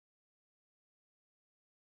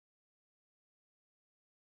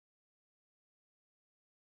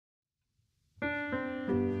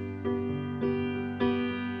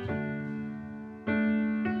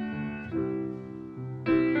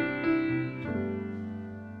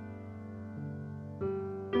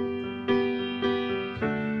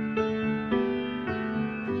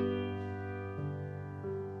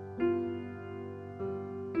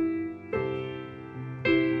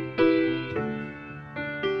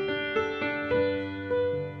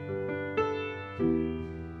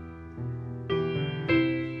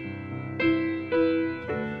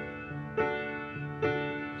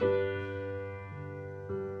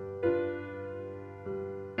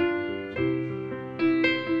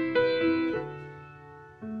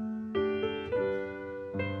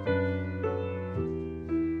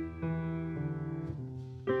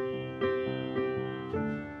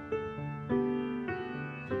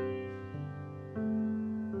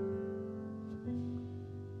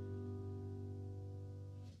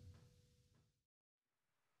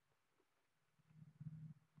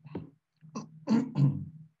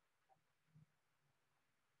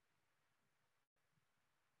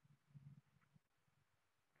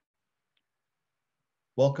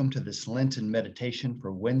Welcome to this Lenten meditation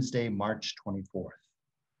for Wednesday, March 24th.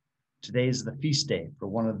 Today is the feast day for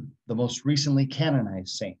one of the most recently canonized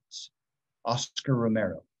saints, Oscar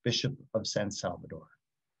Romero, Bishop of San Salvador.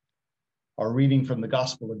 Our reading from the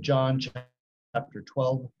Gospel of John, chapter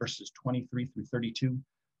 12, verses 23 through 32,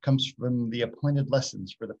 comes from the appointed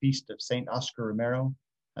lessons for the feast of Saint Oscar Romero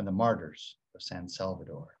and the martyrs of San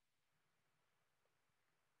Salvador.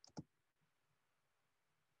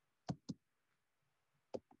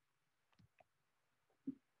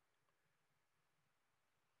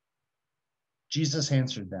 Jesus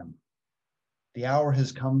answered them, "The hour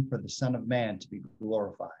has come for the Son of Man to be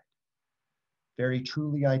glorified. Very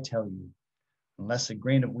truly I tell you, unless a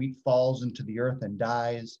grain of wheat falls into the earth and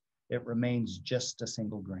dies, it remains just a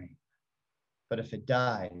single grain. But if it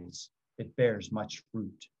dies, it bears much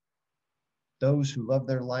fruit. Those who love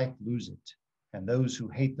their life lose it, and those who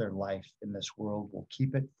hate their life in this world will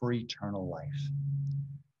keep it for eternal life.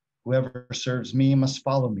 Whoever serves me must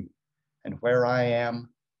follow me, and where I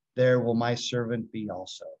am, there will my servant be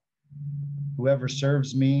also. Whoever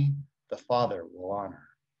serves me, the Father will honor.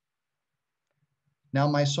 Now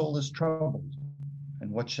my soul is troubled,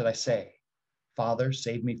 and what should I say? Father,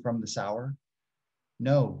 save me from this hour?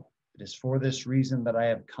 No, it is for this reason that I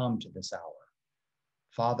have come to this hour.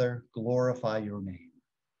 Father, glorify your name."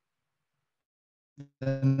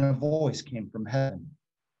 Then a voice came from heaven.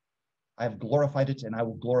 "I have glorified it, and I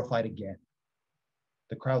will glorify it again."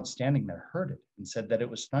 The crowd standing there heard it and said that it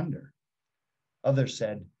was thunder. Others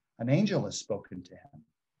said, "An angel has spoken to him."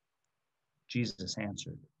 Jesus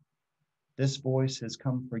answered, "This voice has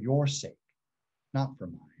come for your sake, not for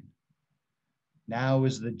mine. Now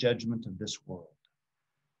is the judgment of this world.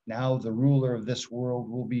 Now the ruler of this world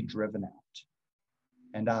will be driven out.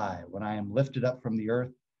 And I, when I am lifted up from the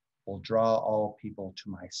earth, will draw all people to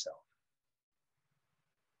myself."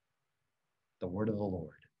 The word of the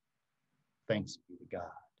Lord. Thanks be to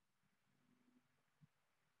God.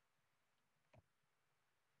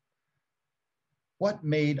 What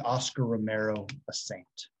made Oscar Romero a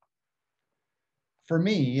saint? For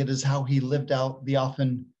me, it is how he lived out the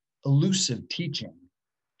often elusive teaching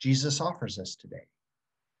Jesus offers us today.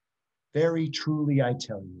 Very truly, I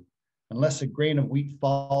tell you, unless a grain of wheat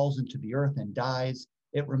falls into the earth and dies,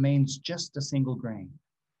 it remains just a single grain.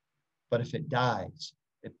 But if it dies,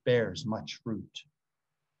 it bears much fruit.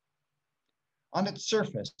 On its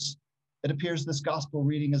surface, it appears this gospel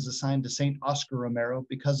reading is assigned to Saint Oscar Romero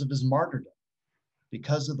because of his martyrdom,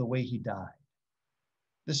 because of the way he died.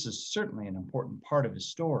 This is certainly an important part of his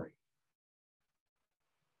story.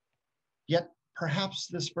 Yet, perhaps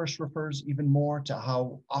this verse refers even more to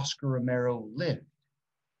how Oscar Romero lived,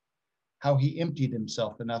 how he emptied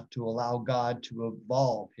himself enough to allow God to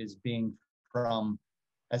evolve his being from,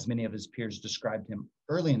 as many of his peers described him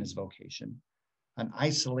early in his vocation, an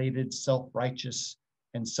isolated, self-righteous,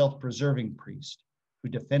 and self-preserving priest who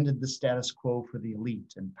defended the status quo for the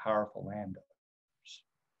elite and powerful landowners.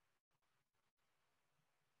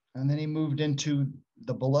 And then he moved into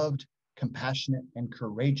the beloved, compassionate, and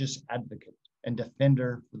courageous advocate and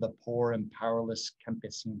defender for the poor and powerless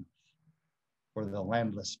campesinos, or the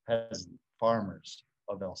landless peasant farmers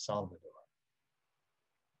of El Salvador.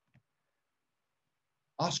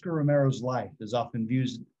 Oscar Romero's life is often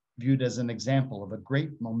viewed as an example of a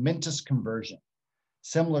great momentous conversion,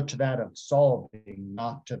 similar to that of Saul being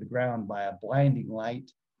knocked to the ground by a blinding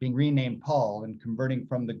light, being renamed Paul, and converting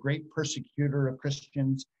from the great persecutor of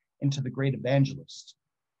Christians into the great evangelist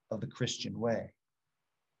of the Christian way.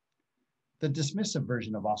 The dismissive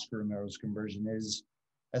version of Oscar Romero's conversion is,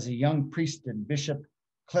 as a young priest and bishop,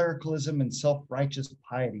 clericalism and self-righteous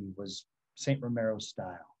piety was Saint Romero's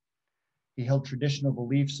style. He held traditional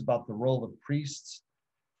beliefs about the role of priests.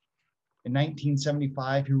 In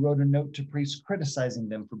 1975, he wrote a note to priests criticizing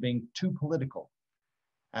them for being too political,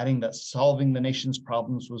 adding that solving the nation's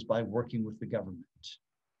problems was by working with the government.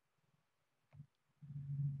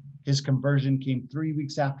 His conversion came 3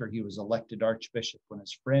 weeks after he was elected archbishop, when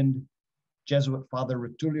his friend, Jesuit Father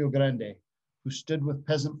Rutulio Grande, who stood with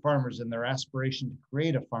peasant farmers in their aspiration to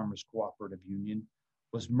create a farmers' cooperative union,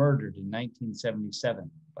 was murdered in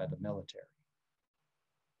 1977 by the military.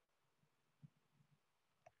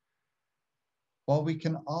 While we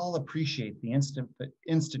can all appreciate the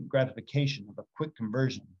instant gratification of a quick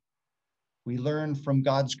conversion, we learn from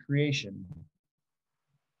God's creation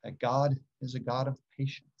that God is a God of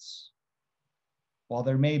patience. While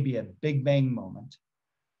there may be a big bang moment,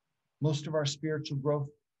 most of our spiritual growth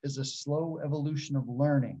is a slow evolution of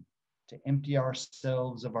learning to empty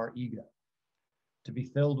ourselves of our ego, to be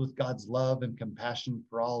filled with God's love and compassion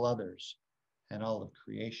for all others and all of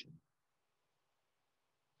creation.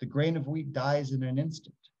 The grain of wheat dies in an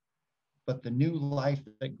instant, but the new life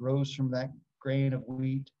that grows from that grain of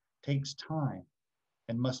wheat takes time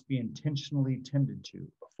and must be intentionally tended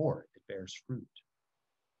to before it bears fruit.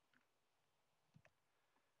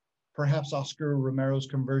 Perhaps Oscar Romero's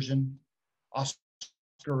conversion, Oscar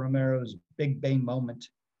Romero's Big Bang moment,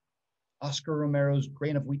 Oscar Romero's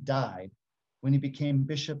grain of wheat died when he became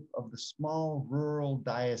bishop of the small rural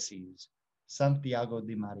diocese, Santiago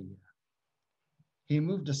de Maria. He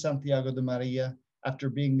moved to Santiago de Maria after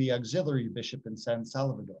being the auxiliary bishop in San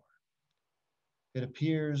Salvador. It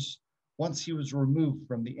appears once he was removed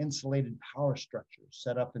from the insulated power structure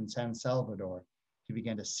set up in San Salvador, he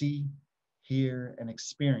began to see, hear, and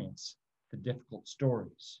experience the difficult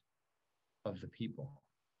stories of the people.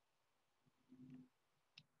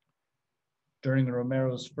 During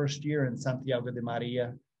Romero's first year in Santiago de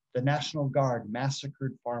Maria, the National Guard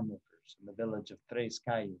massacred farm workers in the village of Tres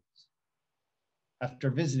Calles.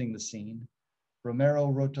 After visiting the scene,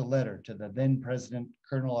 Romero wrote a letter to the then President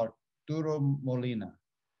Colonel Arturo Molina,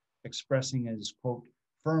 expressing his, quote,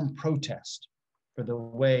 firm protest for the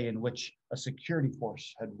way in which a security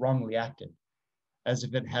force had wrongly acted, as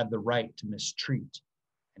if it had the right to mistreat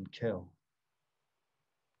and kill.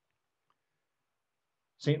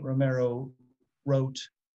 Saint Romero wrote,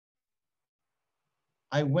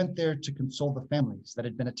 I went there to console the families that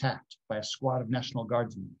had been attacked by a squad of National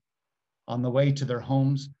Guardsmen. On the way to their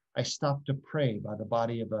homes, I stopped to pray by the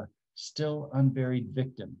body of a still unburied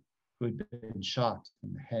victim who had been shot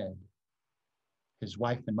in the head. His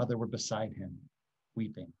wife and mother were beside him,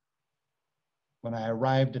 weeping. When I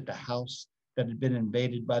arrived at the house that had been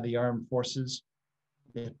invaded by the armed forces,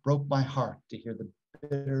 it broke my heart to hear the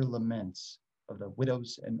bitter laments of the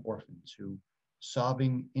widows and orphans who,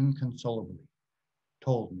 sobbing inconsolably,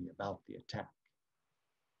 told me about the attack.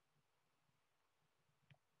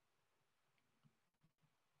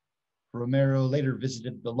 Romero later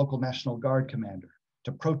visited the local National Guard commander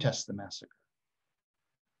to protest the massacre.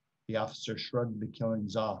 The officer shrugged the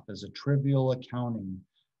killings off as a trivial accounting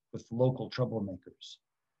with local troublemakers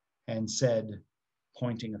and said,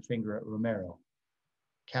 pointing a finger at Romero,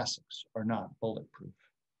 cassocks are not bulletproof.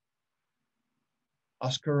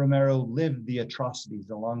 Oscar Romero lived the atrocities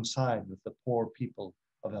alongside with the poor people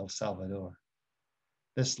of El Salvador.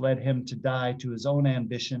 This led him to die to his own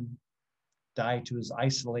ambition, die to his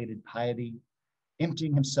isolated piety,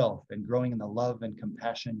 emptying himself and growing in the love and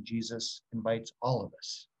compassion Jesus invites all of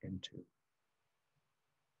us into.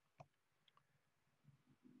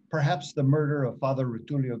 Perhaps the murder of Father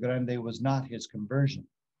Rutulio Grande was not his conversion,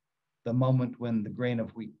 the moment when the grain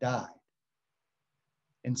of wheat died.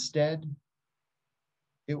 Instead,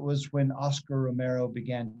 it was when Oscar Romero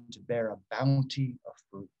began to bear a bounty of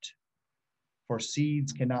fruit. For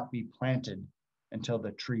seeds cannot be planted until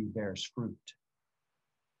the tree bears fruit.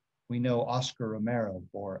 We know Oscar Romero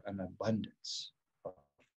bore an abundance of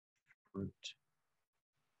fruit.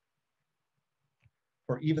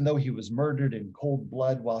 For even though he was murdered in cold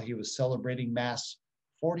blood while he was celebrating Mass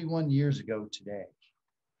 41 years ago today,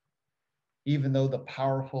 even though the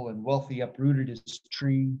powerful and wealthy uprooted his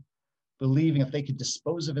tree, believing if they could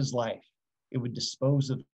dispose of his life, it would dispose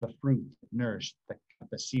of the fruit that nourished the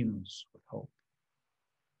campesinos with hope.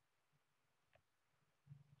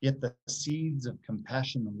 Yet the seeds of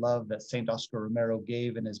compassion and love that St. Oscar Romero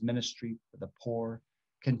gave in his ministry for the poor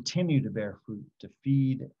continue to bear fruit to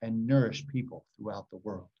feed and nourish people throughout the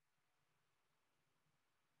world.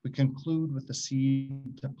 We conclude with the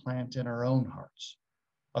seed to plant in our own hearts,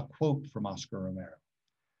 a quote from Oscar Romero,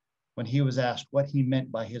 when he was asked what he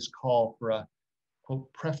meant by his call for a,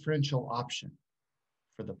 quote, preferential option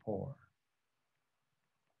for the poor.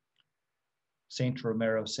 Saint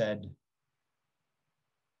Romero said,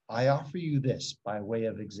 I offer you this by way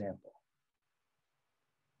of example.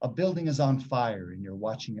 A building is on fire and you're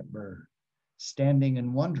watching it burn, standing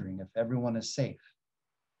and wondering if everyone is safe.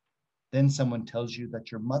 Then someone tells you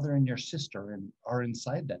that your mother and your sister are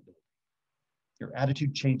inside that building. Your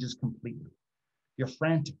attitude changes completely. You're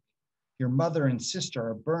frantic. Your mother and sister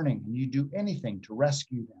are burning and you do anything to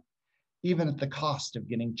rescue them, even at the cost of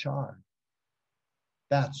getting charred.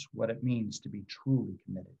 That's what it means to be truly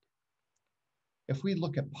committed. If we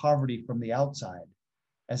look at poverty from the outside,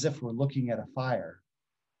 as if we're looking at a fire,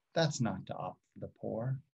 that's not to opt for the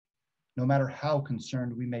poor, no matter how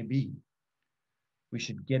concerned we may be. We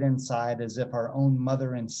should get inside as if our own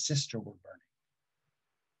mother and sister were burning.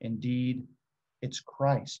 Indeed, it's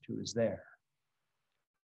Christ who is there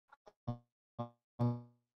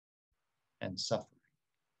and suffering.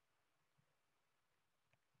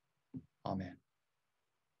 Amen.